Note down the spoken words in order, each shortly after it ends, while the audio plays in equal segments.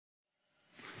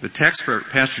The text for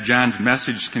Pastor John's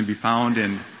message can be found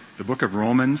in the book of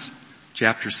Romans,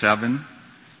 chapter 7,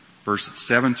 verses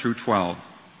 7 through 12.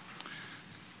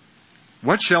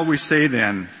 What shall we say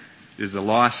then? Is the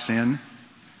law sin?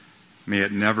 May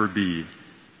it never be.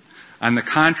 On the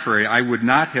contrary, I would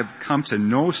not have come to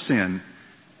know sin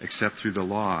except through the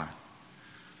law.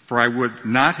 For I would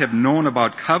not have known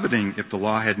about coveting if the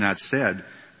law had not said,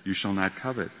 you shall not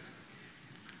covet.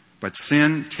 But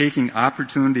sin, taking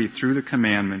opportunity through the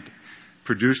commandment,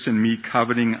 produced in me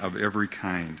coveting of every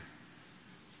kind.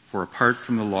 For apart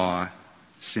from the law,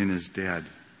 sin is dead.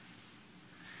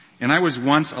 And I was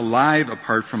once alive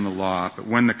apart from the law, but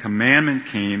when the commandment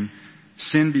came,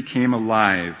 sin became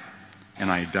alive,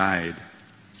 and I died.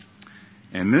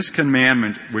 And this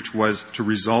commandment, which was to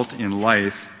result in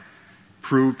life,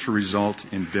 proved to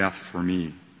result in death for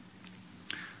me.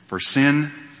 For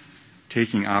sin,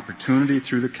 taking opportunity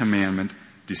through the commandment,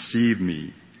 deceived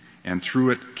me, and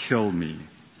through it killed me.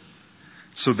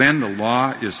 So then the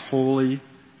law is holy,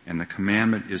 and the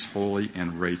commandment is holy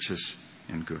and righteous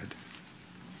and good.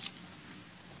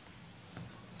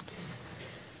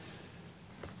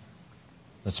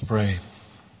 Let's pray.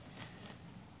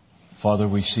 Father,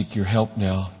 we seek your help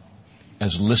now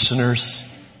as listeners,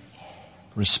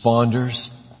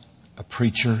 responders, a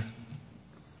preacher,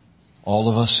 all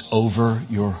of us over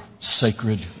your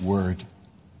sacred word,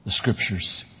 the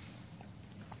Scriptures.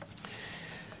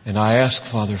 And I ask,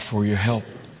 Father, for your help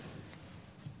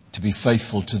to be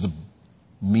faithful to the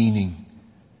meaning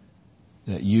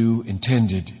that you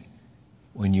intended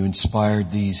when you inspired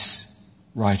these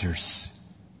writers.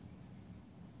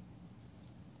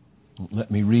 Don't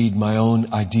let me read my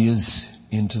own ideas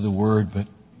into the Word, but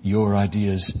your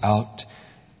ideas out.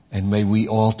 And may we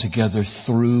all together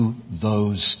through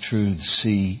those truths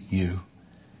see you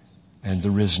and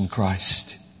the risen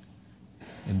Christ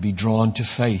and be drawn to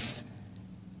faith.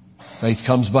 Faith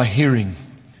comes by hearing,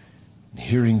 and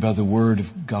hearing by the Word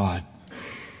of God.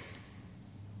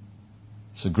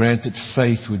 So grant that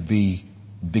faith would be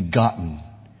begotten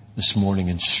this morning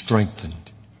and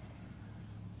strengthened.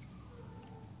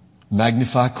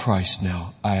 Magnify Christ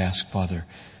now, I ask, Father,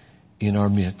 in our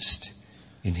midst.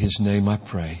 In His name I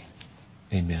pray.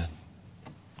 Amen.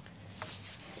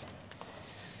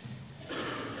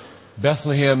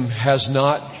 Bethlehem has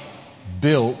not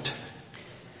built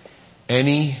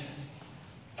any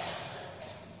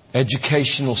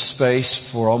educational space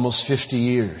for almost 50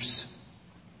 years.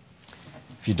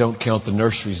 If you don't count the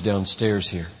nurseries downstairs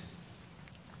here.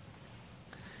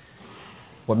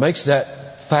 What makes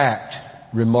that fact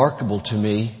remarkable to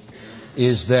me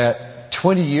is that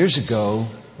 20 years ago,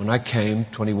 when I came,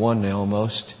 21 now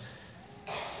almost,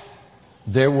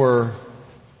 there were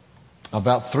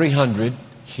about 300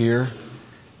 here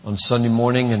on Sunday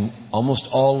morning, and almost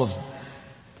all of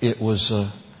it was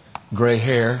gray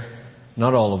hair.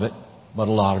 Not all of it, but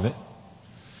a lot of it.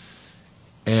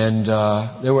 And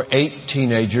there were 8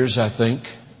 teenagers, I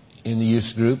think, in the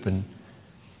youth group, and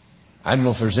I don't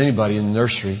know if there's anybody in the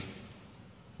nursery.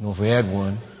 I don't know if we had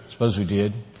one. I suppose we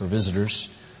did for visitors.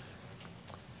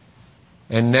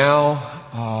 And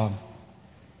now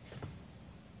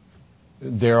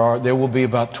there will be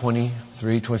about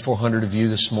 2,400 of you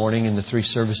this morning in the 3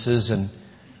 services, and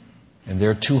there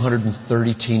are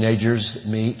 230 teenagers that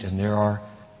meet, and there are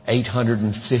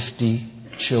 850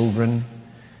 children,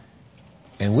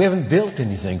 and we haven't built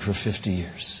anything for 50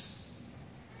 years.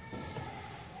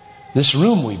 This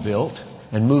room we built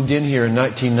and moved in here in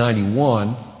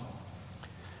 1991.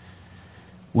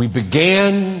 We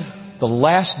began the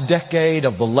last decade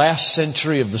of the last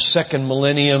century of the second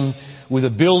millennium with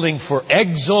a building for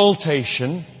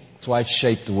exaltation. That's why it's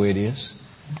shaped the way it is.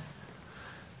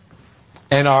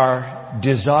 And our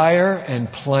desire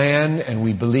and plan, and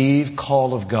we believe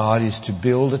call of God, is to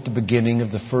build at the beginning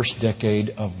of the first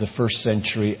decade of the first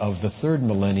century of the third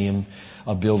millennium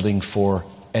a building for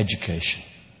education.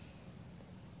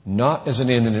 Not as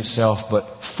an end in itself,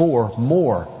 but for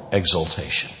more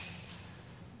exaltation.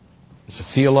 It's a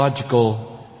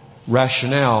theological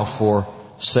rationale for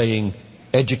saying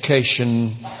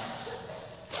education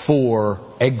for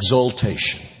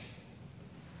exaltation.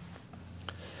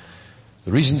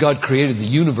 The reason God created the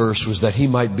universe was that He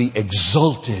might be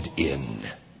exalted in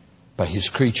by His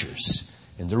creatures.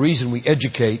 And the reason we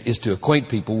educate is to acquaint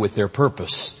people with their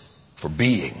purpose for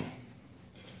being.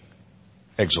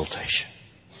 Exaltation.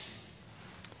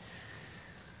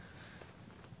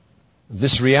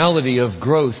 This reality of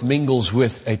growth mingles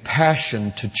with a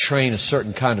passion to train a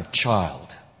certain kind of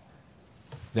child.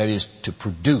 That is, to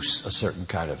produce a certain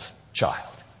kind of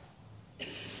child.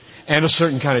 And a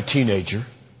certain kind of teenager.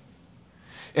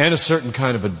 And a certain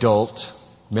kind of adult,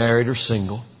 married or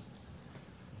single.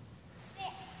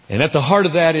 And at the heart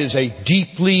of that is a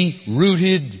deeply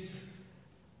rooted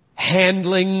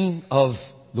handling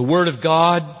of the Word of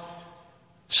God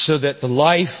so that the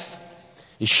life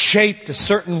is shaped a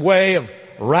certain way of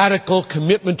radical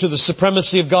commitment to the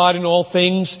supremacy of God in all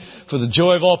things for the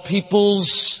joy of all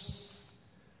peoples.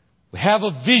 We have a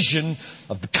vision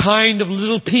of the kind of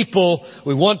little people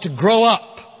we want to grow up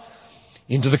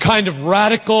into the kind of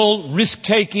radical,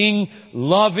 risk-taking,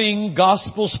 loving,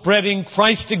 gospel-spreading,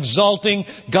 Christ-exalting,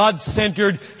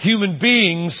 God-centered human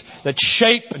beings that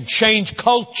shape and change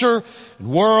culture and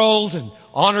world and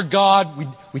honor God.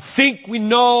 We think we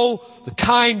know the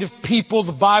kind of people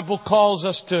the Bible calls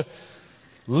us to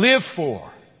live for.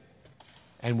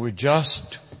 And we're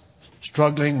just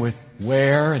struggling with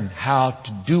where and how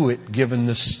to do it given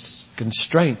the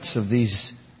constraints of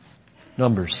these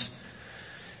numbers.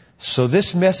 So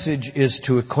this message is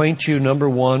to acquaint you, number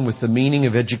one, with the meaning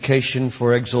of education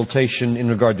for exaltation in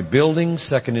regard to buildings,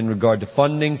 second in regard to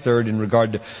funding, third in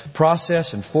regard to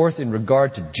process, and fourth in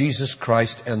regard to Jesus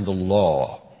Christ and the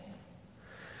law.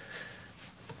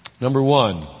 Number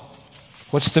one,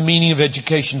 what's the meaning of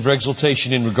education for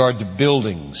exaltation in regard to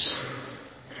buildings?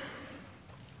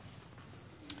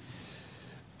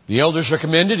 The elders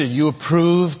recommended and you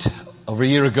approved over a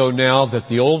year ago now that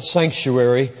the old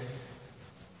sanctuary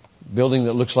building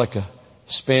that looks like a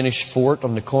Spanish fort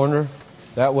on the corner,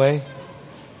 that way,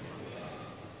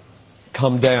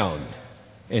 come down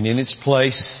and in its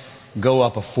place go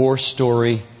up a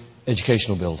 4-story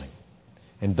educational building.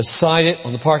 And beside it,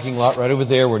 on the parking lot right over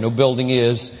there where no building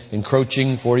is,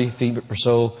 encroaching 40 feet or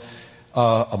so,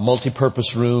 a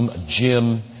multi-purpose room, a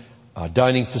gym, a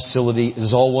dining facility. It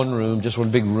is all one room, just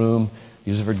one big room,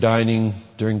 used for dining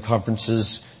during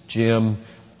conferences, gym,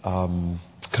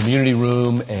 community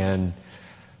room, and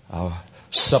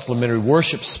supplementary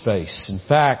worship space. In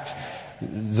fact,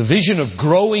 the vision of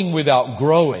growing without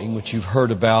growing, which you've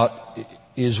heard about,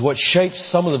 is what shapes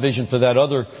some of the vision for that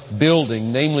other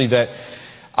building, namely that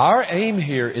our aim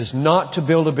here is not to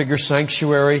build a bigger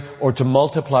sanctuary or to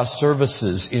multiply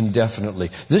services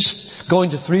indefinitely. This going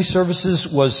to 3 services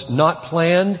was not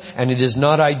planned, and it is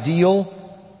not ideal.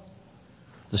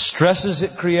 The stresses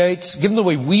it creates, given the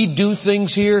way we do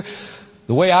things here,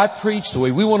 the way I preach, the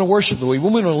way we want to worship, the way we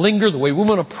want to linger, the way we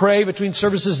want to pray between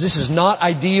services, this is not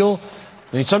ideal.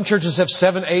 I mean, some churches have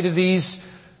 7, 8 of these.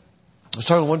 I was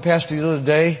talking to one pastor the other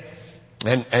day,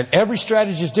 and every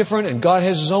strategy is different, and God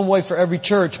has His own way for every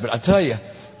church. But I tell you,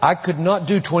 I could not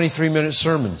do 23-minute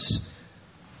sermons.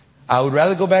 I would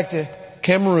rather go back to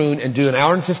Cameroon and do an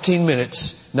hour and 15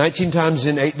 minutes, 19 times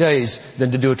in 8 days,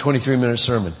 than to do a 23-minute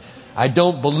sermon. I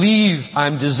don't believe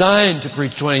I'm designed to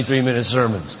preach 23-minute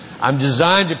sermons. I'm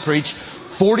designed to preach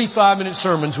 45-minute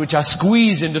sermons, which I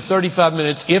squeeze into 35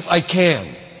 minutes if I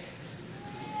can.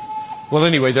 Well,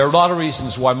 anyway, there are a lot of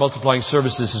reasons why multiplying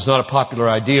services is not a popular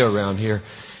idea around here,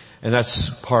 and that's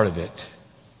part of it.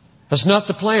 That's not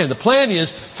the plan. The plan is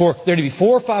for there to be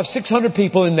 400, 500, 600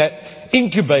 people in that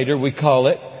incubator, we call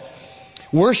it,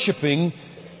 worshiping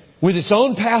with its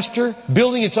own pastor,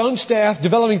 building its own staff,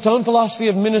 developing its own philosophy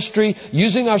of ministry,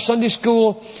 using our Sunday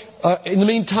school in the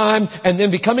meantime, and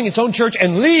then becoming its own church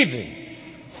and leaving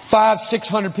 500,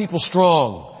 600 people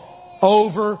strong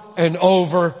over and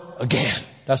over again.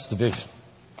 That's the vision.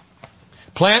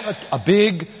 Plant a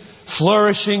big,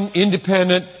 flourishing,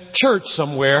 independent church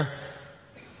somewhere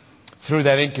through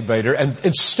that incubator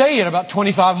and stay at about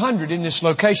 2,500 in this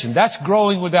location. That's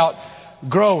growing without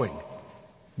growing.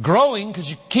 Growing because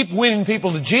you keep winning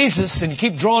people to Jesus and you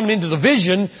keep drawing them into the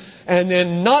vision, and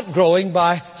then not growing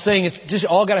by saying it's just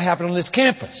all got to happen on this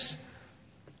campus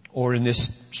or in this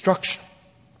structure.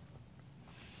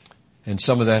 And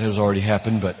some of that has already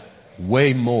happened, but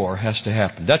way more has to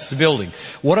happen. That's the building.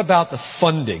 What about the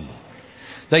funding?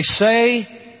 They say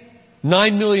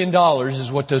 $9 million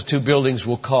is what those 2 buildings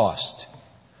will cost.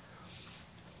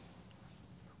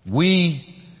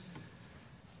 We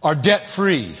are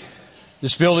debt-free.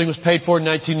 This building was paid for in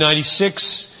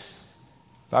 1996,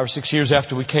 5 or 6 years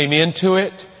after we came into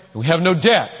it. We have no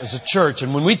debt as a church.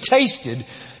 And when we tasted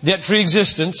debt-free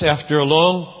existence after a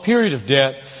long period of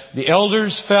debt, the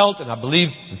elders felt, and I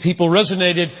believe the people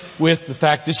resonated with the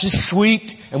fact this is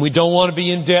sweet and we don't want to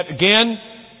be in debt again.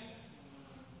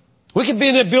 We could be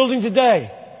in that building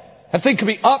today. That thing could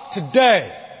be up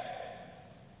today.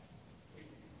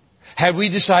 Had we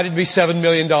decided to be $7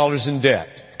 million in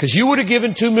debt. Because you would have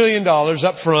given $2 million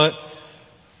up front,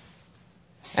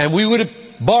 and we would have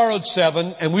borrowed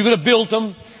 7, and we would have built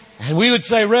them, and we would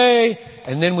say, Ray,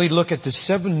 and then we'd look at the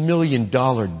 $7 million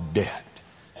debt,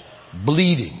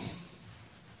 bleeding.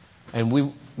 And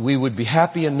we we would be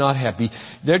happy and not happy.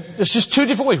 There's just two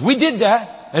different ways. We did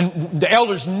that, and the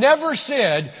elders never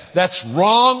said that's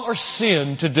wrong or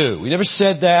sin to do. We never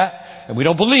said that, and we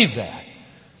don't believe that.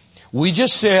 We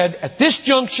just said, at this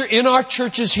juncture in our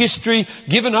church's history,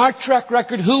 given our track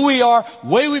record, who we are, the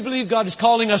way we believe God is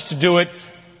calling us to do it,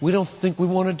 we don't think we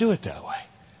want to do it that way.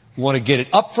 We want to get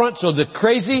it up front. So the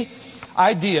crazy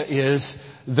idea is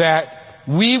that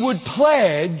we would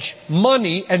pledge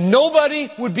money and nobody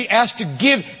would be asked to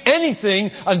give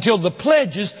anything until the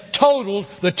pledges totaled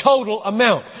the total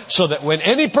amount. So that when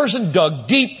any person dug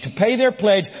deep to pay their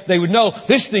pledge, they would know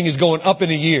this thing is going up in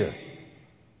a year.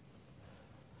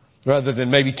 Rather than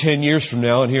maybe 10 years from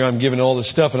now, and here I'm giving all this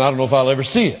stuff and I don't know if I'll ever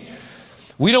see it.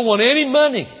 We don't want any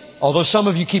money. Although some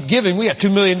of you keep giving, we got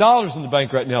 $2 million in the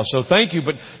bank right now, so thank you,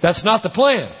 but that's not the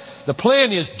plan. The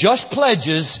plan is just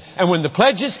pledges, and when the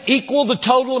pledges equal the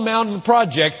total amount of the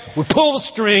project, we pull the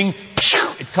string,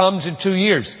 it comes in 2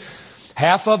 years.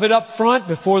 Half of it up front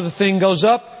before the thing goes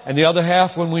up, and the other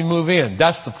half when we move in.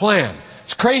 That's the plan.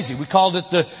 It's crazy. We called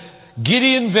it the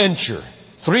Gideon Venture.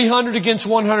 300 against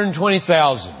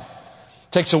 120,000.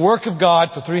 Takes a work of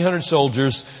God for 300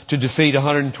 soldiers to defeat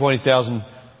 120,000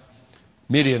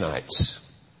 Midianites.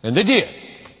 And they did.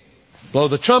 Blow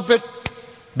the trumpet,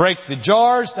 break the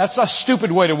jars. That's a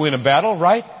stupid way to win a battle,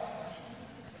 right?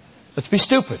 Let's be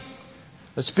stupid.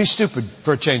 Let's be stupid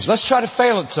for a change. Let's try to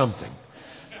fail at something.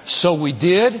 So we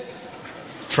did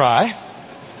try,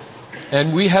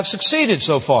 and we have succeeded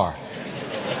so far.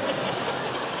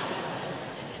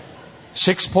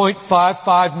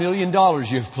 $6.55 million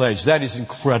you've pledged. That is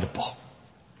incredible.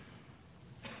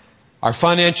 Our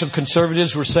financial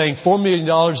conservatives were saying $4 million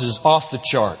is off the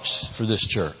charts for this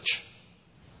church.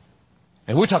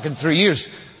 And we're talking 3 years.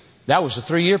 That was a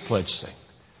 3-year pledge thing.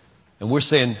 And we're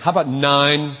saying, how about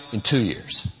 9 in 2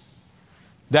 years?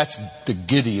 That's the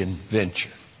Gideon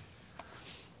Venture.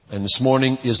 And this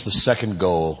morning is the second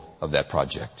goal of that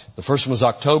project. The first one was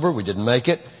October. We didn't make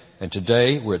it. And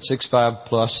today we're at 6.5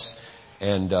 plus.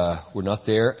 And we're not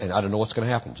there, and I don't know what's going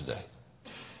to happen today.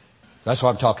 That's why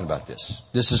I'm talking about this.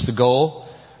 This is the goal,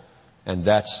 and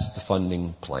that's the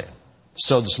funding plan.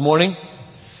 So this morning,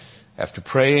 after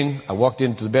praying, I walked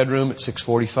into the bedroom at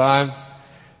 6:45,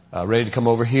 ready to come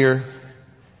over here,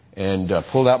 and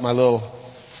pulled out my little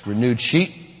renewed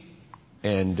sheet,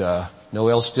 and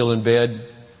Noelle's still in bed,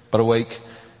 but awake,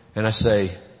 and I say,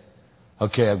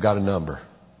 okay, I've got a number.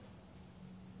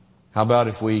 How about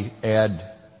if we add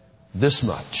this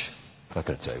much, I'm not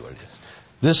going to tell you what it is,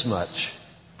 this much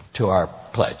to our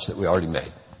pledge that we already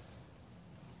made.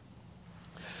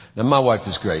 Now my wife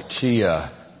is great. There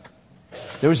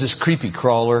was this creepy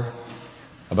crawler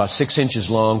about 6 inches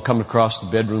long coming across the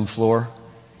bedroom floor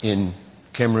in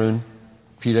Cameroon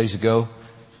a few days ago.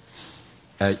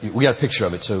 We got a picture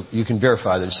of it so you can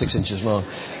verify that it's 6 inches long.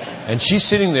 And she's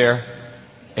sitting there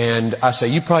and I say,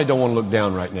 you probably don't want to look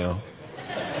down right now.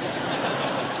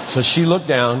 So she looked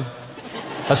down.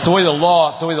 That's the way the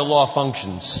law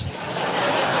functions.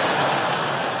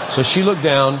 So she looked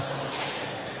down,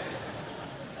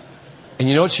 and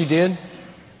you know what she did?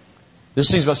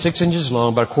 This thing's about 6 inches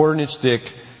long, about 1/4 inch thick,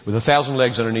 with 1,000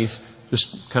 legs underneath,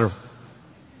 just kind of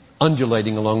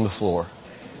undulating along the floor.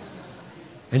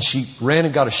 And she ran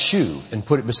and got a shoe and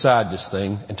put it beside this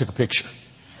thing and took a picture.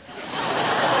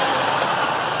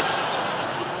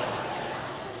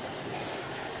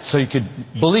 So you could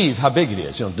believe how big it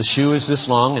is. You know, the shoe is this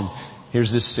long, and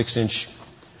here's this 6-inch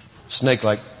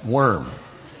snake-like worm.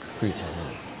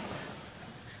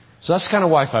 So that's the kind of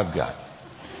wife I've got.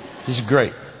 She's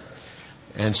great.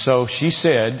 And so she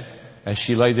said, as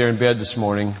she lay there in bed this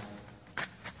morning,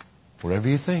 whatever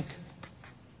you think.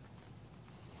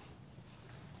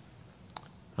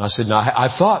 I said, now I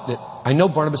thought that, I know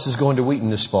Barnabas is going to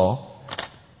Wheaton this fall,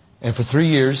 and for 3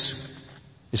 years,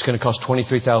 it's going to cost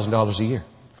 $23,000 a year.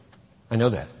 I know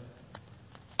that.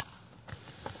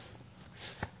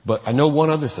 But I know one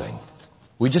other thing.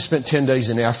 We just spent 10 days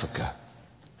in Africa.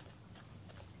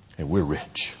 And we're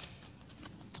rich.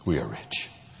 We are rich.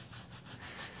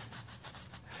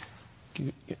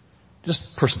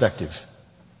 Just perspective.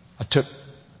 I took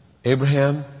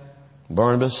Abraham,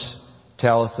 Barnabas,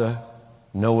 Talitha,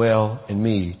 Noel, and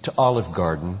me to Olive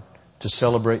Garden to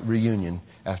celebrate reunion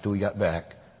after we got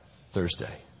back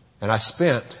Thursday. And I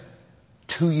spent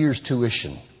 2 years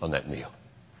tuition on that meal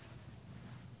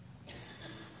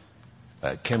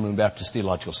at Cameroon Baptist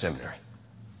Theological Seminary.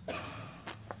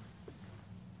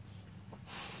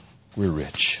 We're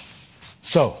rich.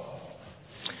 So,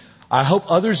 I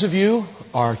hope others of you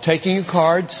are taking your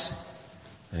cards.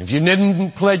 And if you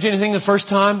didn't pledge anything the first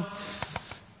time,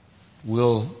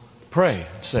 we'll pray.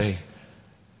 Say,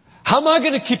 How am I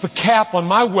going to keep a cap on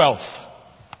my wealth?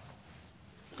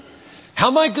 How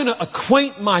am I going to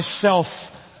acquaint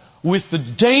myself with the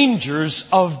dangers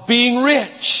of being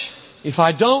rich if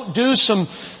I don't do some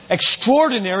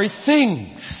extraordinary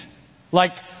things,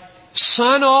 like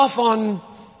sign off on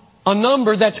a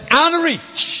number that's out of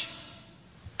reach,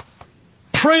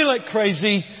 pray like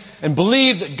crazy, and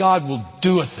believe that God will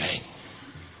do a thing?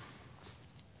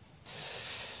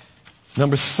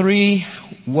 Number 3,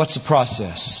 what's the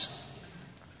process?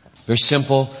 Very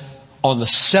simple. On the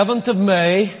 7th of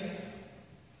May,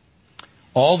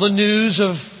 all the news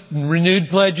of renewed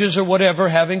pledges or whatever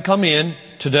having come in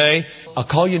today, I'll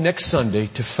call you next Sunday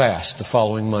to fast the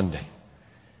following Monday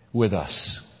with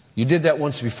us. You did that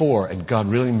once before, and God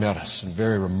really met us in a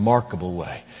very remarkable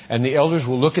way. And the elders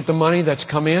will look at the money that's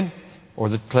come in, or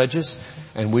the pledges,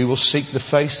 and we will seek the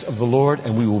face of the Lord,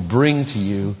 and we will bring to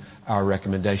you our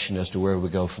recommendation as to where we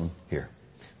go from here.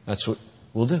 That's what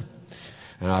we'll do.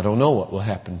 And I don't know what will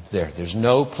happen there. There's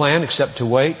no plan except to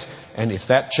wait. And if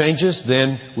that changes,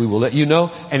 then we will let you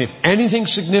know. And if anything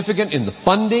significant in the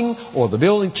funding or the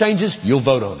building changes, you'll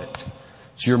vote on it.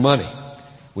 It's your money.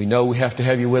 We know we have to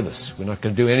have you with us. We're not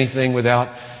going to do anything without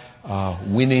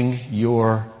winning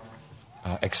your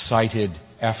excited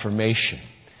affirmation.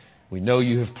 We know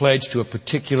you have pledged to a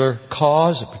particular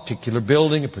cause, a particular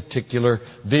building, a particular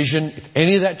vision. If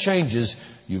any of that changes,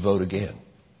 you vote again.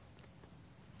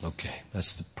 Okay,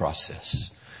 that's the process.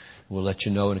 We'll let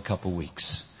you know in a couple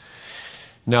weeks.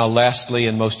 Now, lastly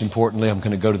and most importantly, I'm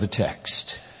going to go to the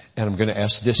text. And I'm going to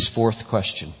ask this 4th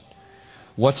question.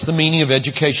 What's the meaning of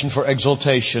education for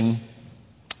exaltation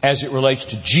as it relates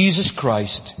to Jesus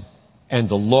Christ and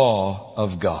the law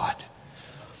of God?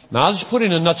 Now, I'll just put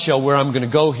in a nutshell where I'm going to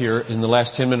go here in the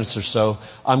last 10 minutes or so.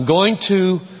 I'm going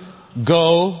to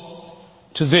go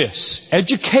to this.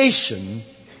 Education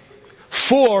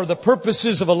for the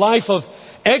purposes of a life of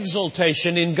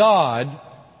exaltation in God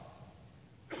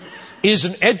is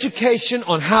an education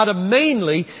on how to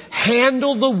mainly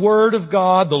handle the Word of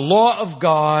God, the law of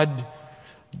God,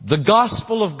 the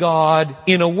gospel of God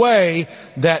in a way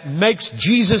that makes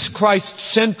Jesus Christ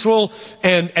central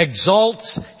and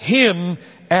exalts Him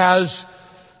as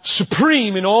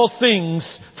supreme in all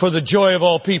things for the joy of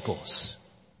all peoples.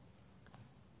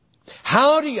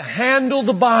 How do you handle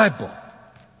the Bible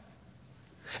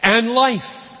and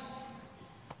life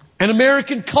and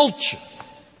American culture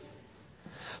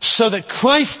so that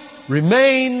Christ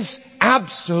remains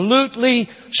absolutely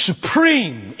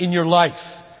supreme in your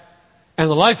life and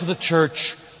the life of the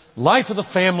church, life of the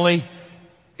family,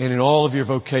 and in all of your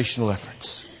vocational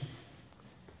efforts?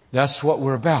 That's what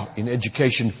we're about in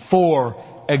education for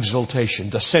exaltation.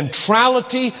 The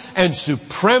centrality and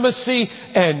supremacy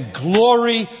and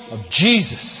glory of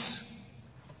Jesus.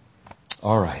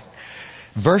 All right.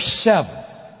 Verse 7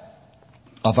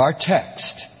 of our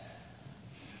text,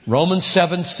 Romans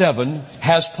 7:7,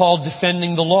 has Paul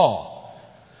defending the law.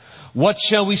 What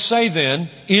shall we say then?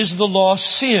 Is the law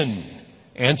sin?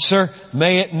 Answer,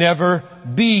 may it never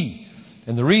be.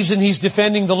 And the reason he's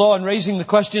defending the law and raising the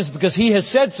question is because he has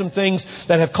said some things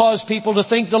that have caused people to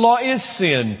think the law is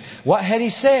sin. What had he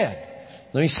said?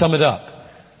 Let me sum it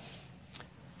up.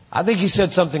 I think he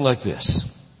said something like this.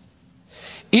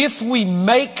 If we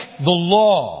make the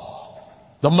law,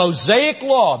 the Mosaic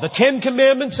law, the 10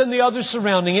 Commandments and the others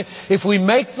surrounding it, if we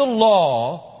make the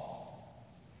law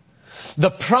the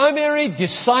primary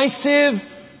decisive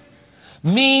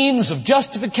means of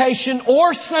justification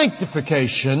or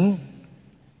sanctification,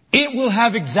 it will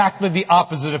have exactly the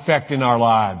opposite effect in our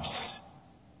lives.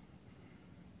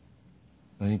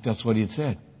 I think that's what he had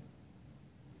said.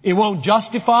 It won't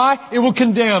justify, it will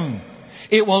condemn.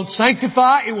 It won't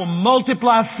sanctify, it will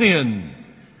multiply sin.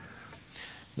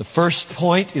 The first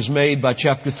point is made by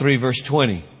chapter 3, verse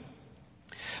 20.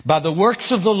 By the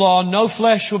works of the law, no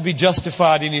flesh will be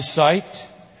justified in his sight.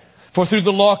 For through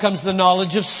the law comes the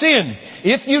knowledge of sin.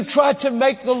 If you try to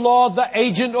make the law the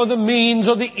agent or the means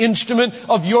or the instrument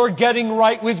of your getting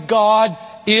right with God,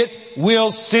 it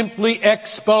will simply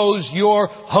expose your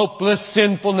hopeless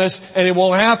sinfulness, and it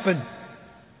won't happen.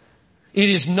 It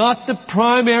is not the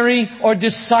primary or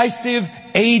decisive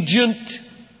agent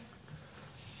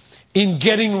in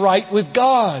getting right with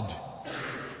God.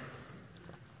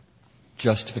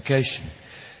 Justification.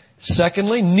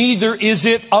 Secondly, neither is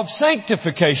it of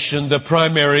sanctification the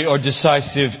primary or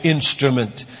decisive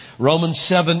instrument. Romans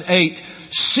 7:8.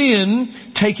 Sin,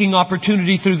 taking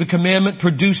opportunity through the commandment,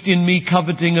 produced in me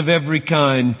coveting of every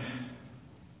kind.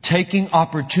 Taking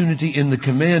opportunity in the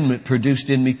commandment produced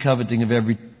in me coveting of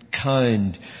every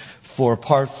kind. For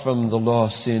apart from the law,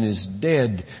 sin is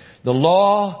dead. The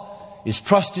law is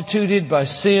prostituted by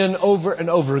sin over and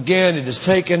over again. It is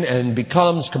taken and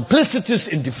becomes complicitous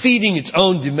in defeating its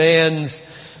own demands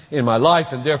in my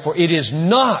life, and therefore it is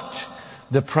not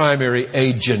the primary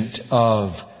agent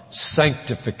of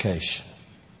sanctification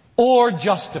or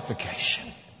justification.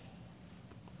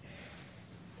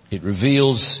 It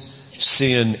reveals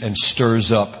sin and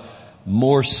stirs up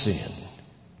more sin.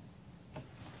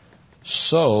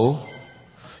 So,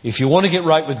 if you want to get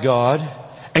right with God,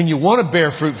 and you want to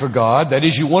bear fruit for God, that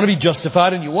is, you want to be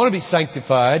justified and you want to be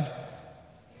sanctified,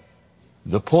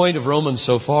 the point of Romans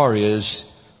so far is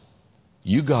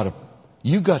you got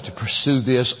to pursue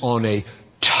this on a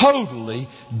totally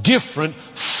different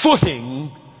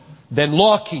footing than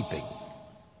law-keeping.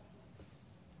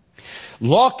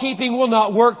 Law-keeping will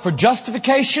not work for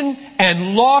justification,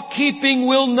 and law-keeping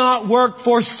will not work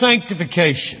for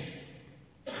sanctification.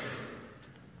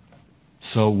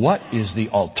 So what is the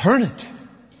alternative?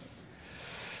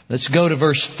 Let's go to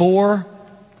verse 4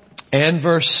 and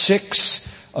verse 6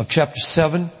 of chapter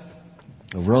 7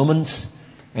 of Romans,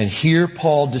 and hear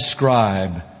Paul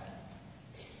describe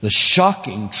the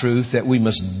shocking truth that we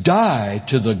must die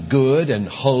to the good and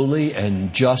holy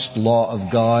and just law of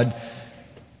God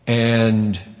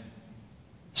and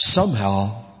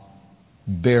somehow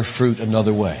bear fruit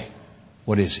another way.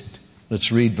 What is it?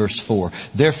 Let's read verse 4.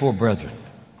 Therefore, brethren,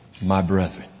 my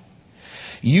brethren,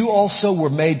 you also were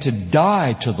made to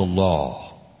die to the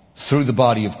law through the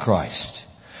body of Christ,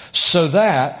 so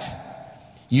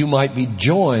that you might be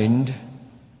joined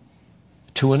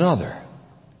to another,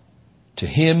 to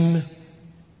Him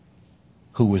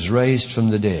who was raised from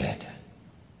the dead,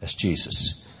 that's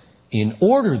Jesus, in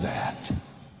order that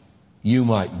you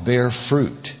might bear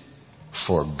fruit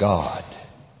for God.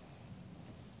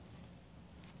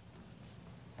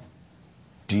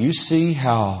 Do you see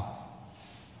how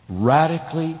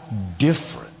radically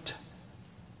different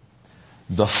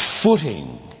the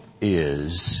footing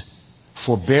is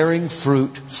for bearing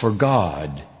fruit for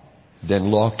God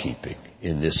than law-keeping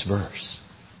in this verse?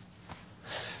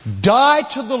 Die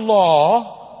to the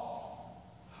law.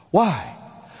 Why?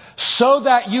 So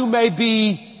that you may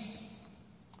be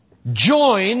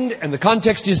joined, and the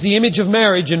context is the image of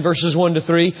marriage in verses 1 to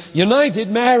 3, united,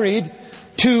 married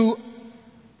to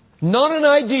not an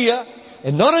idea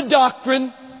and not a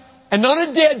doctrine and not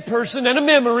a dead person and a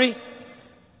memory,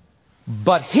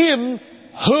 but Him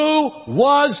who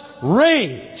was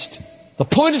raised. The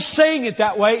point of saying it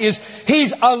that way is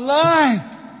He's alive.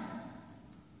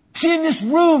 He's in this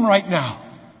room right now.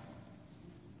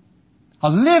 A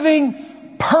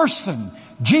living person.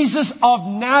 Jesus of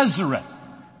Nazareth.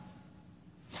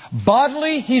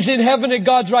 Bodily, He's in heaven at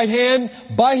God's right hand.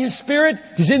 By His Spirit,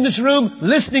 He's in this room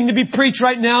listening to be preached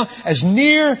right now, as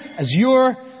near as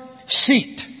your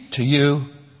seat to you.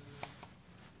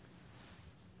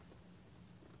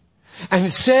 And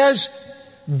it says,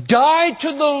 die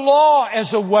to the law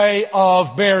as a way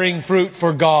of bearing fruit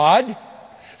for God,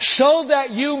 so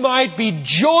that you might be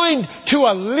joined to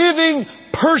a living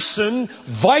person,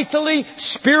 vitally,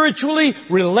 spiritually,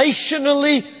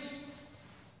 relationally,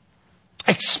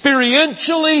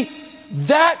 experientially,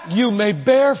 that you may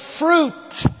bear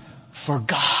fruit for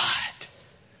God.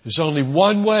 There's only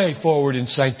one way forward in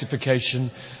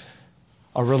sanctification: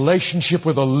 a relationship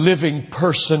with a living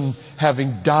person,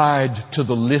 having died to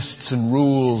the lists and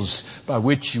rules by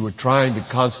which you are trying to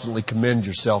constantly commend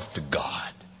yourself to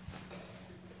God.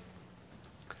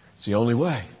 It's the only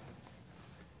way.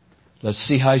 Let's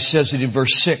see how he says it in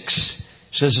verse 6. He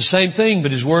says the same thing,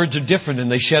 but his words are different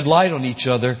and they shed light on each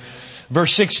other.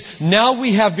 Verse 6, now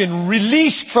we have been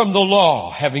released from the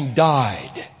law, having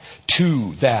died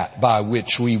to that by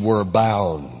which we were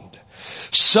bound,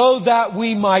 so that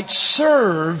we might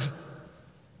serve.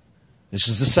 This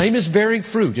is the same as bearing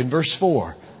fruit in verse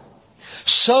 4.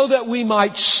 So that we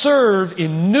might serve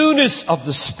in newness of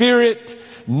the Spirit,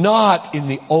 not in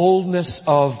the oldness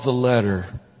of the letter.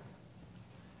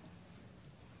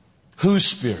 Whose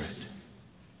Spirit?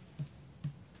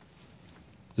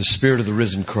 The Spirit of the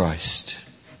risen Christ.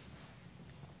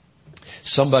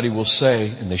 Somebody will say,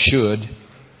 and they should,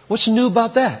 what's new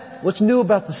about that? What's new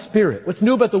about the Spirit? What's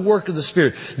new about the work of the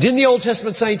Spirit? Didn't the Old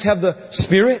Testament saints have the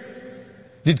Spirit?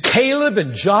 Did Caleb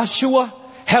and Joshua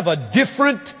have a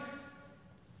different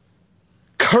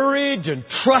courage and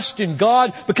trust in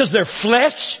God because their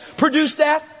flesh produced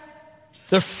that?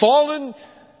 Their fallen,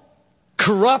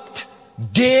 corrupt,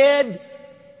 dead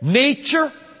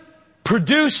nature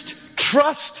produced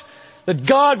trust that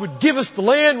God would give us the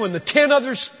land when the 10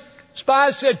 other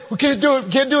spies said, we can't do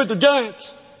it, the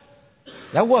giants.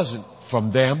 That wasn't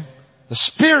from them. The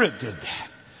Spirit did that.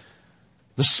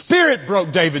 The Spirit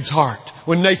broke David's heart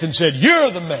when Nathan said,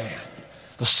 you're the man.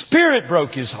 The Spirit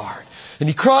broke his heart. And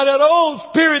he cried out, "Oh,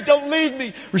 Spirit, don't leave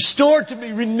me. Restore to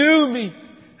me. Renew me."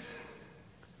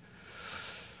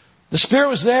 The Spirit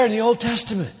was there in the Old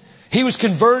Testament. He was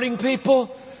converting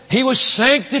people. He was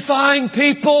sanctifying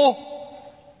people.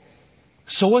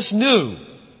 So what's new?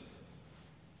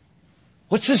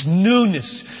 What's this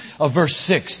newness of verse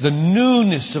 6? The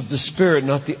newness of the Spirit,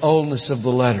 not the oldness of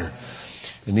the letter.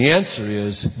 And the answer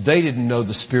is, they didn't know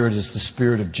the Spirit as the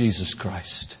Spirit of Jesus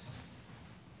Christ.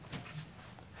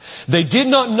 They did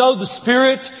not know the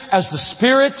Spirit as the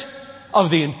Spirit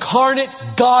of the incarnate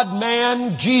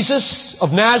God-man, Jesus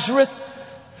of Nazareth,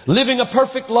 living a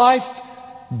perfect life,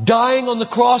 dying on the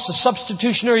cross, a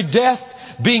substitutionary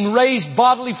death, being raised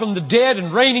bodily from the dead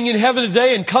and reigning in heaven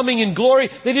today and coming in glory.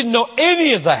 They didn't know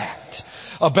any of that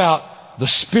about the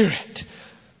Spirit.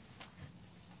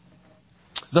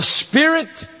 The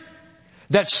Spirit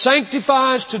that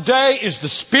sanctifies today is the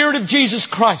Spirit of Jesus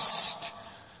Christ.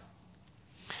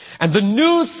 And the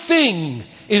new thing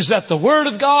is that the Word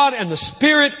of God and the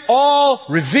Spirit all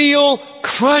reveal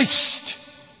Christ.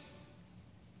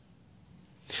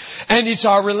 And it's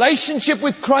our relationship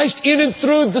with Christ in and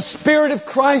through the Spirit of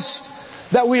Christ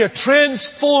that we are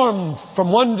transformed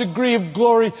from one degree of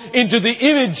glory into the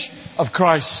image of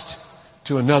Christ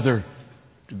to another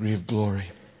degree of glory.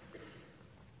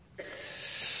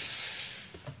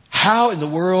 How in the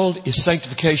world is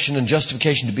sanctification and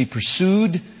justification to be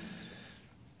pursued?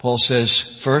 Paul says,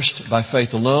 first, by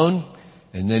faith alone,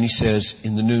 and then he says,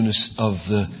 in the newness of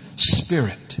the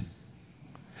Spirit.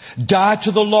 Die to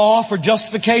the law for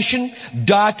justification,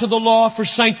 die to the law for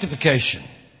sanctification.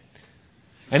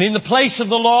 And in the place of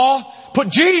the law, put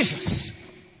Jesus.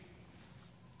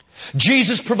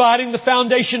 Jesus providing the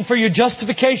foundation for your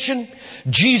justification.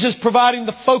 Jesus providing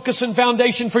the focus and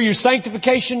foundation for your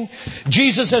sanctification.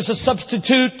 Jesus as a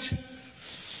substitute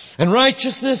and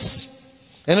righteousness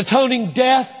and atoning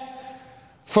death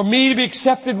for me to be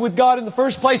accepted with God in the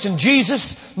first place. And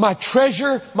Jesus, my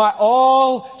treasure, my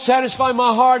all, satisfying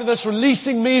my heart and thus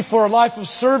releasing me for a life of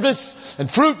service and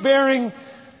fruit bearing.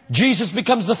 Jesus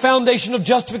becomes the foundation of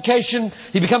justification.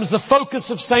 He becomes the focus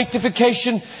of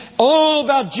sanctification. All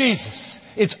about Jesus.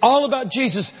 It's all about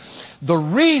Jesus. The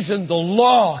reason the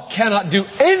law cannot do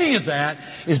any of that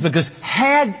is because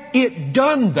had it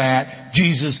done that,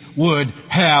 Jesus would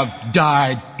have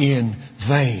died in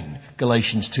vain.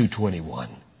 Galatians 2:21.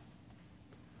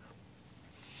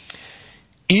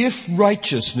 If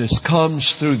righteousness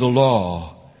comes through the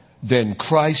law, then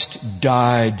Christ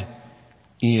died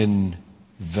in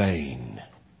vain.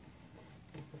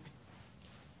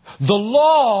 The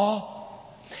law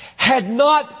had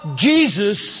not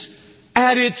Jesus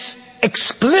at its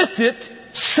explicit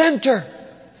center.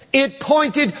 It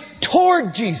pointed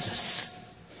toward Jesus.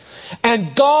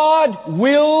 And God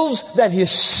wills that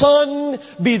His Son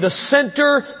be the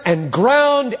center and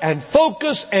ground and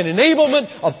focus and enablement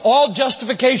of all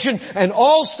justification and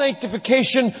all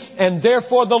sanctification. And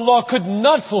therefore the law could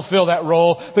not fulfill that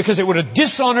role because it would have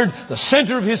dishonored the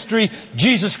center of history,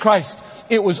 Jesus Christ.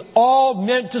 It was all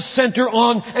meant to center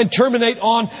on and terminate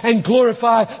on and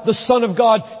glorify the Son of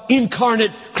God,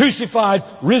 incarnate, crucified,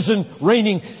 risen,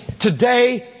 reigning.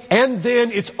 Today and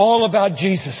then it's all about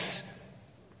Jesus.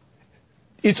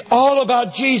 It's all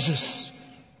about Jesus.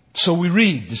 So we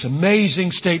read this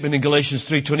amazing statement in Galatians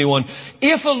 3:21.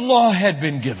 If a law had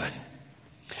been given,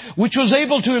 which was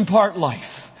able to impart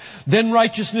life, then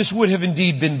righteousness would have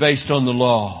indeed been based on the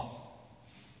law.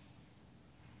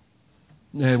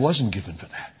 No, it wasn't given for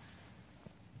that.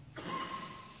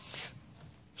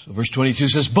 So verse 22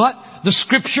 says, but the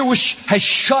Scripture has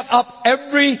shut up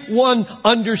everyone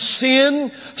under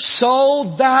sin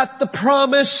so that the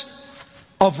promise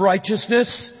of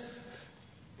righteousness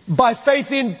by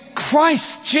faith in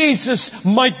Christ Jesus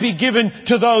might be given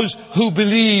to those who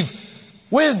believe.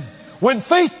 When? When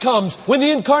faith comes, when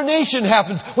the incarnation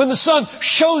happens, when the Son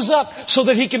shows up so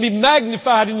that He can be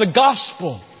magnified in the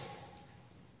gospel.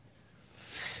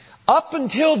 Up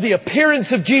until the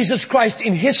appearance of Jesus Christ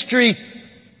in history,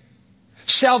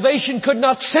 salvation could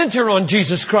not center on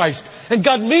Jesus Christ. And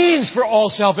God means for all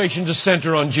salvation to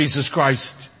center on Jesus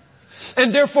Christ.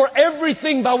 And therefore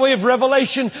everything by way of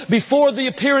revelation before the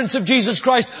appearance of Jesus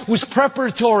Christ was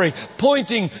preparatory,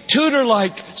 pointing,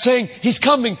 tutor-like, saying, He's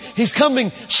coming, He's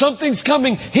coming, something's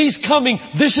coming, He's coming,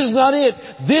 this is not it,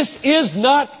 this is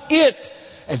not it.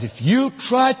 And if you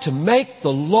try to make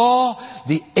the law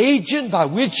the agent by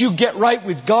which you get right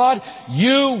with God,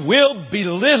 you will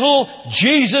belittle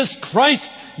Jesus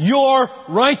Christ, your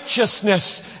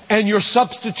righteousness, and your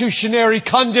substitutionary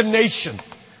condemnation.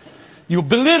 You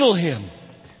belittle Him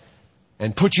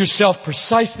and put yourself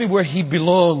precisely where He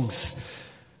belongs.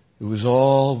 It was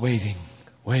all waiting,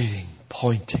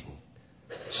 pointing.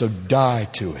 So die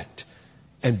to it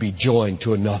and be joined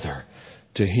to another,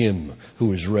 to Him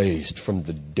who is raised from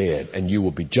the dead. And you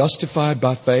will be justified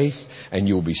by faith, and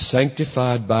you will be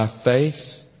sanctified by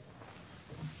faith.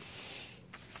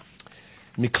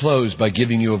 Let me close by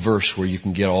giving you a verse where you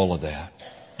can get all of that.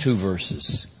 2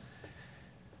 verses.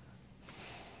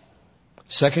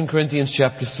 2 Corinthians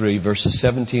chapter 3, verses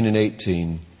 17 and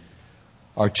 18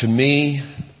 are to me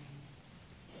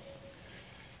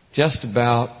just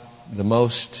about the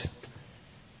most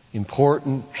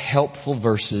important, helpful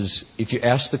verses if you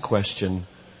ask the question,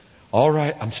 all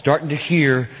right, I'm starting to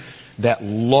hear that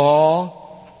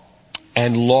law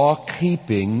and law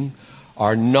keeping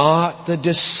are not the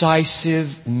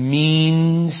decisive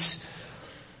means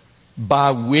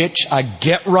by which I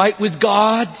get right with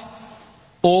God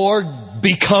or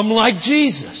become like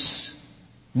Jesus.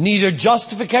 Neither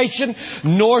justification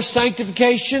nor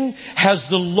sanctification has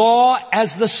the law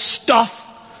as the stuff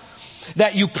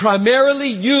that you primarily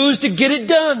use to get it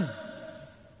done.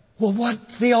 Well,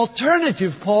 what's the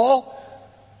alternative, Paul?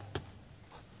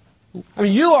 I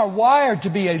mean, you are wired to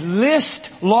be a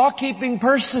list law-keeping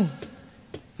person.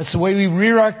 That's the way we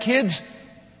rear our kids.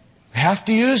 We have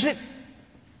to use it.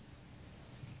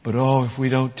 But if we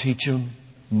don't teach them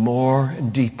more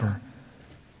and deeper,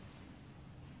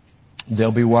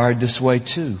 they'll be wired this way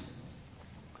too.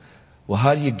 Well,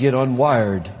 how do you get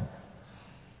unwired?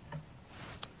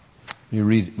 Let me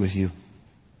read it with you.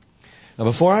 Now,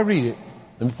 before I read it,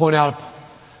 let me point out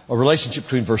a relationship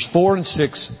between verse 4 and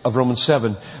 6 of Romans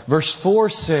 7. Verse 4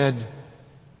 said,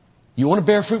 you want to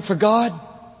bear fruit for God?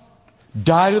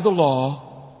 Die to the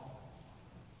law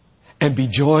and be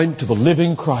joined to the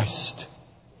living Christ.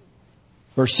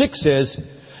 Verse 6 says,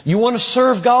 you want to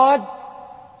serve God?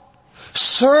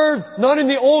 Serve not in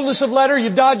the oldness of letter,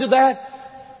 you've died to that.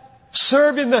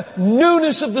 Serve in the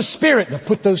newness of the Spirit. Now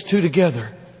put those two together.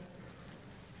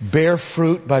 Bear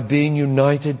fruit by being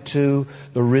united to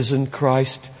the risen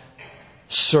Christ.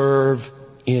 Serve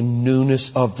in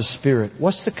newness of the Spirit.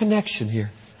 What's the connection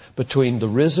here between the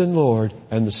risen Lord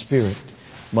and the Spirit?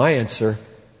 My answer,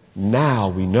 now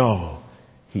we know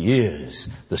He is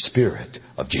the Spirit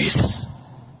of Jesus.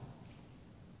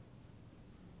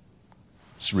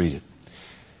 Let's read it.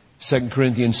 2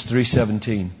 Corinthians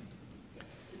 3:17.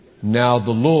 Now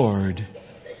the Lord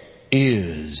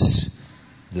is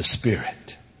the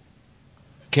Spirit.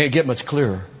 Can't get much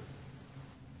clearer.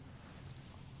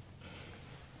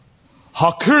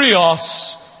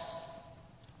 Hakurios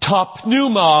ta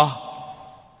pneuma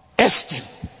estin.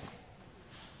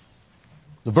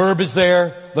 The verb is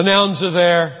there, the nouns are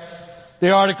there,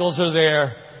 the articles are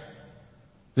there.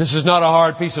 This is not a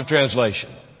hard piece of translation.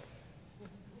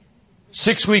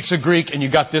 6 weeks of Greek and you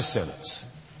got this sentence.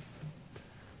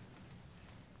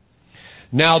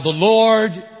 Now the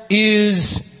Lord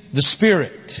is the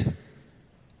Spirit.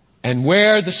 And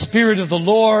where the Spirit of the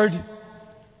Lord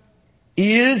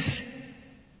is,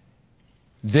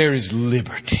 there is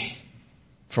liberty.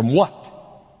 From what?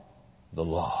 The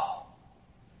law.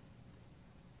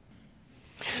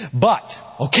 But,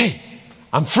 okay,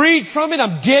 I'm freed from it.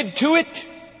 I'm dead to it.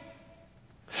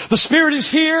 The Spirit is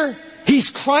here.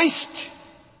 He's Christ.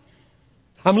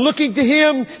 I'm looking to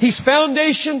Him. He's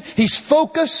foundation. He's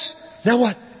focus. Now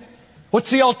what? What's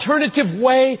the alternative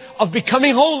way of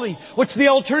becoming holy? What's the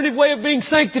alternative way of being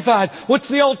sanctified? What's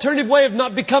the alternative way of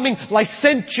not becoming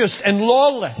licentious and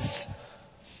lawless?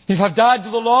 If I've died to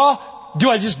the law, do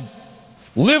I just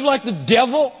live like the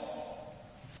devil?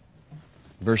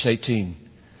 Verse 18.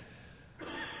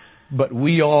 But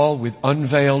we all with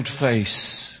unveiled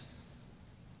face,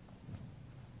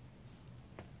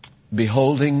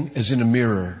 beholding as in a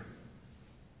mirror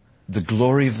the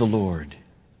glory of the Lord.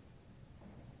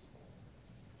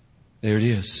 There it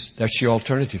is. That's your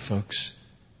alternative, folks.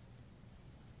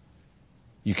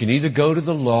 You can either go to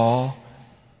the law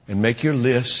and make your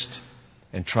list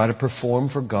and try to perform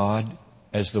for God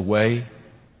as the way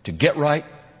to get right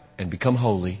and become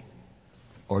holy,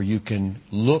 or you can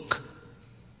look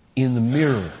in the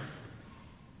mirror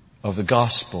of the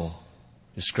gospel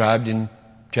described in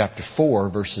chapter 4,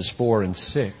 verses 4 and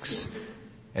 6,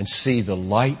 and see the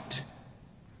light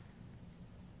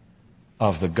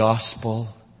of the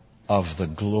gospel of the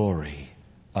glory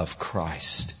of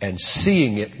Christ. And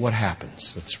seeing it, what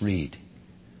happens? Let's read.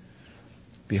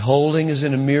 Beholding as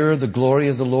in a mirror the glory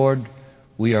of the Lord,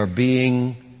 we are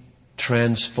being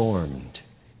transformed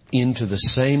into the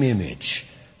same image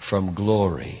from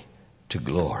glory to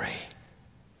glory.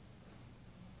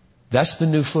 That's the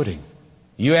new footing.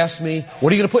 You ask me,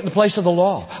 what are you going to put in the place of the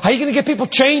law? How are you going to get people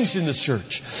changed in this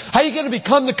church? How are you going to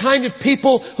become the kind of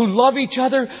people who love each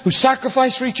other, who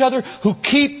sacrifice for each other, who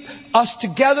keep us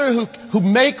together, who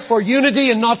make for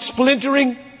unity and not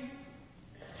splintering?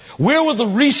 Where will the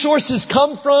resources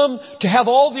come from to have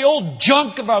all the old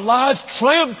junk of our lives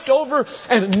triumphed over,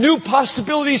 and new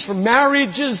possibilities for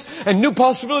marriages, and new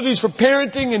possibilities for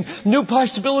parenting, and new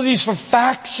possibilities for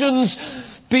factions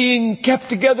being kept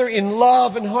together in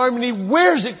love and harmony?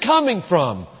 Where's it coming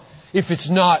from if it's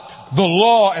not the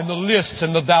law and the lists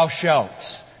and the thou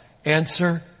shalts?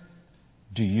 Answer,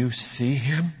 do you see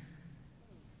Him?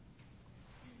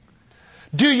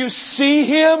 Do you see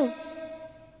Him?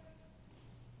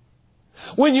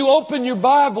 When you open your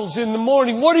Bibles in the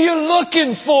morning, what are you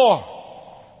looking for?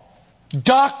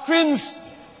 Doctrines?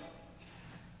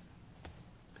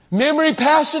 Memory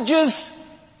passages?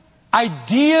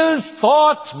 Ideas,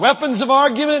 thoughts, weapons of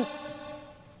argument?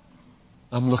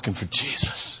 I'm looking for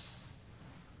Jesus.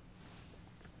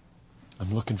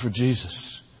 I'm looking for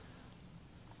Jesus.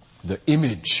 The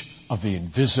image of the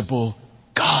invisible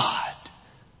God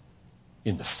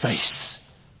in the face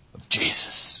of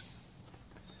Jesus.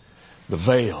 The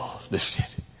veil lifted.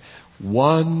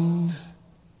 One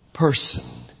person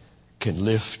can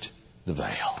lift the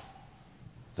veil.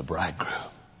 The bridegroom.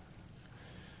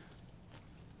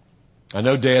 I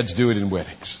know dads do it in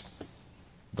weddings,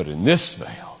 but in this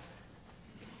veil,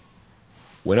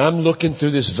 when I'm looking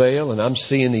through this veil and I'm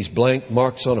seeing these blank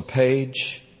marks on a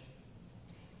page,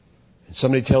 and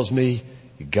somebody tells me,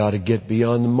 you got to get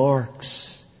beyond the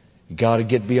marks, you got to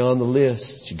get beyond the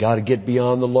lists, you got to get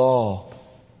beyond the law,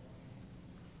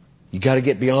 you got to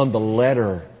get beyond the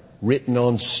letter written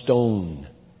on stone.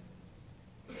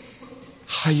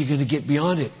 How are you going to get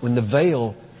beyond it when the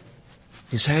veil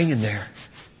is hanging there?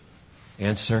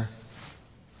 Answer,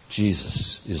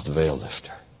 Jesus is the veil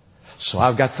lifter. So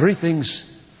I've got three things.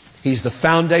 He's the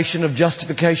foundation of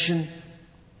justification.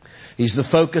 He's the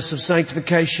focus of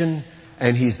sanctification.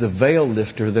 And He's the veil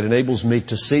lifter that enables me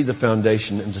to see the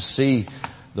foundation and to see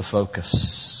the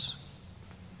focus.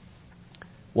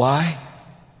 Why?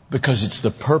 Because it's the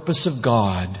purpose of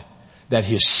God that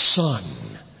His Son,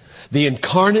 the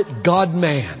incarnate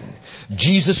God-man,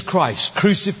 Jesus Christ,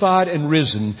 crucified and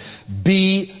risen,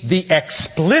 be the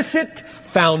explicit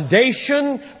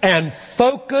foundation and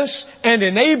focus and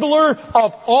enabler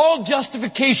of all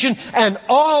justification and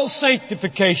all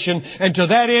sanctification. And to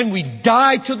that end, we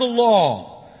die to the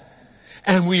law.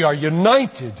 And we are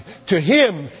united to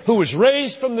Him who was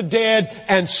raised from the dead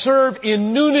and serve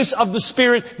in newness of the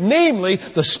Spirit, namely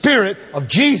the Spirit of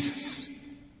Jesus.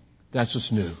 That's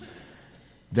what's new.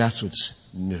 That's what's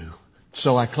new.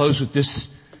 So I close with this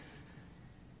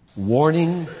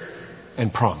warning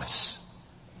and promise.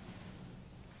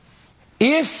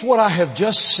 If what I have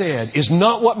just said is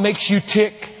not what makes you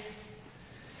tick,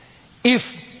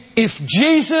 if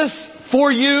Jesus for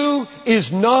you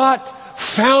is not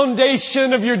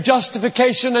foundation of your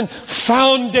justification and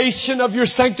foundation of your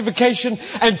sanctification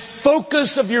and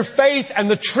focus of your faith and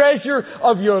the treasure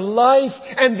of your life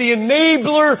and the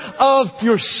enabler of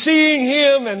your seeing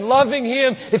Him and loving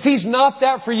Him, if He's not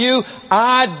that for you,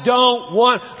 I don't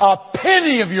want a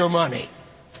penny of your money.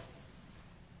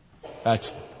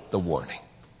 That's the warning.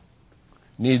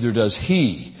 Neither does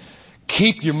He.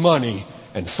 Keep your money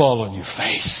and fall on your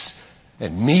face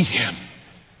and meet Him.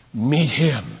 Meet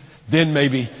Him. Then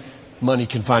maybe money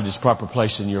can find its proper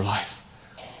place in your life.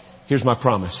 Here's my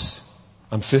promise.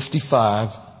 I'm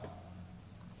 55.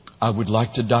 I would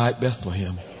like to die at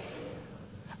Bethlehem.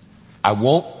 I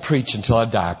won't preach until I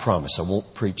die, I promise. I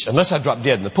won't preach. Unless I drop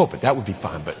dead in the pulpit. That would be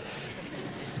fine.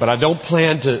 But I don't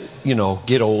plan to,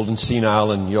 get old and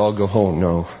senile and you all go home.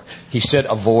 No. He said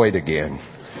avoid again.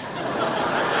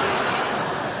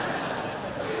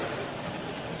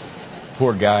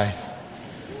 Poor guy.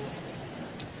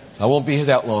 I won't be here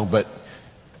that long, but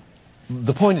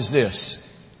the point is this.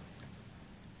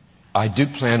 I do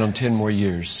plan on 10 more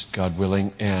years, God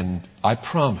willing, and I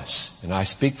promise, and I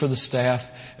speak for the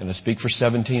staff, and I speak for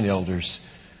 17 elders,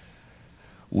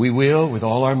 we will, with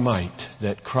all our might,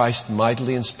 that Christ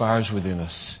mightily inspires within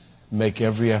us, make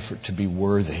every effort to be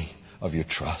worthy of your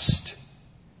trust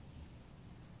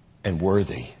and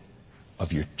worthy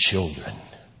of your children.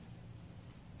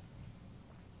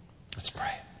 Let's pray.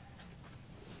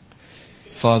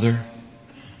 Father,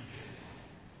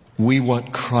 we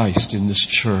want Christ in this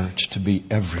church to be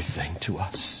everything to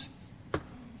us.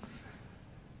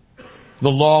 The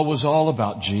law was all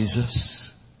about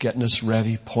Jesus, getting us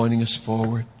ready, pointing us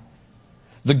forward.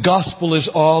 The gospel is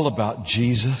all about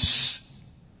Jesus.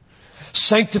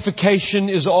 Sanctification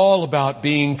is all about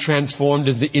being transformed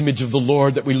into the image of the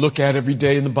Lord that we look at every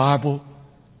day in the Bible.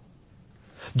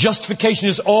 Justification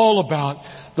is all about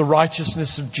the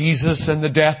righteousness of Jesus and the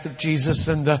death of Jesus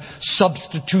and the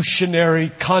substitutionary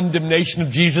condemnation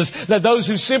of Jesus, that those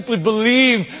who simply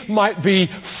believe might be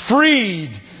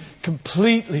freed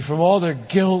completely from all their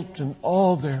guilt and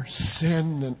all their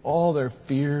sin and all their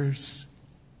fears.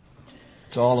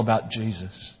 It's all about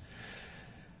Jesus.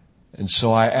 And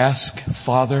so I ask,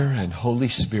 Father and Holy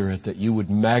Spirit, that you would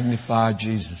magnify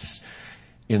Jesus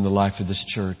in the life of this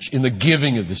church, in the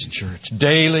giving of this church,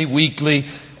 daily, weekly,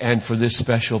 and for this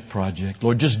special project.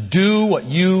 Lord, just do what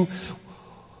you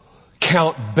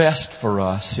count best for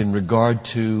us in regard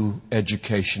to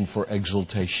education for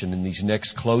exaltation in these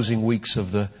next closing weeks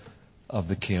of the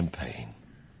campaign.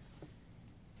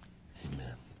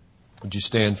 Amen. Would you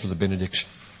stand for the benediction?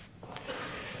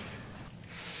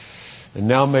 And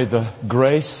now may the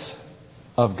grace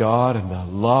of God and the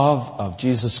love of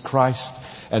Jesus Christ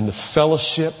and the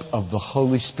fellowship of the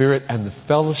Holy Spirit and the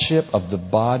fellowship of the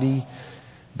body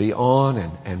be on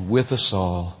and with us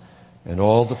all. And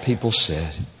all the people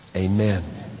said, Amen.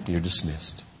 You're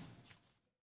dismissed.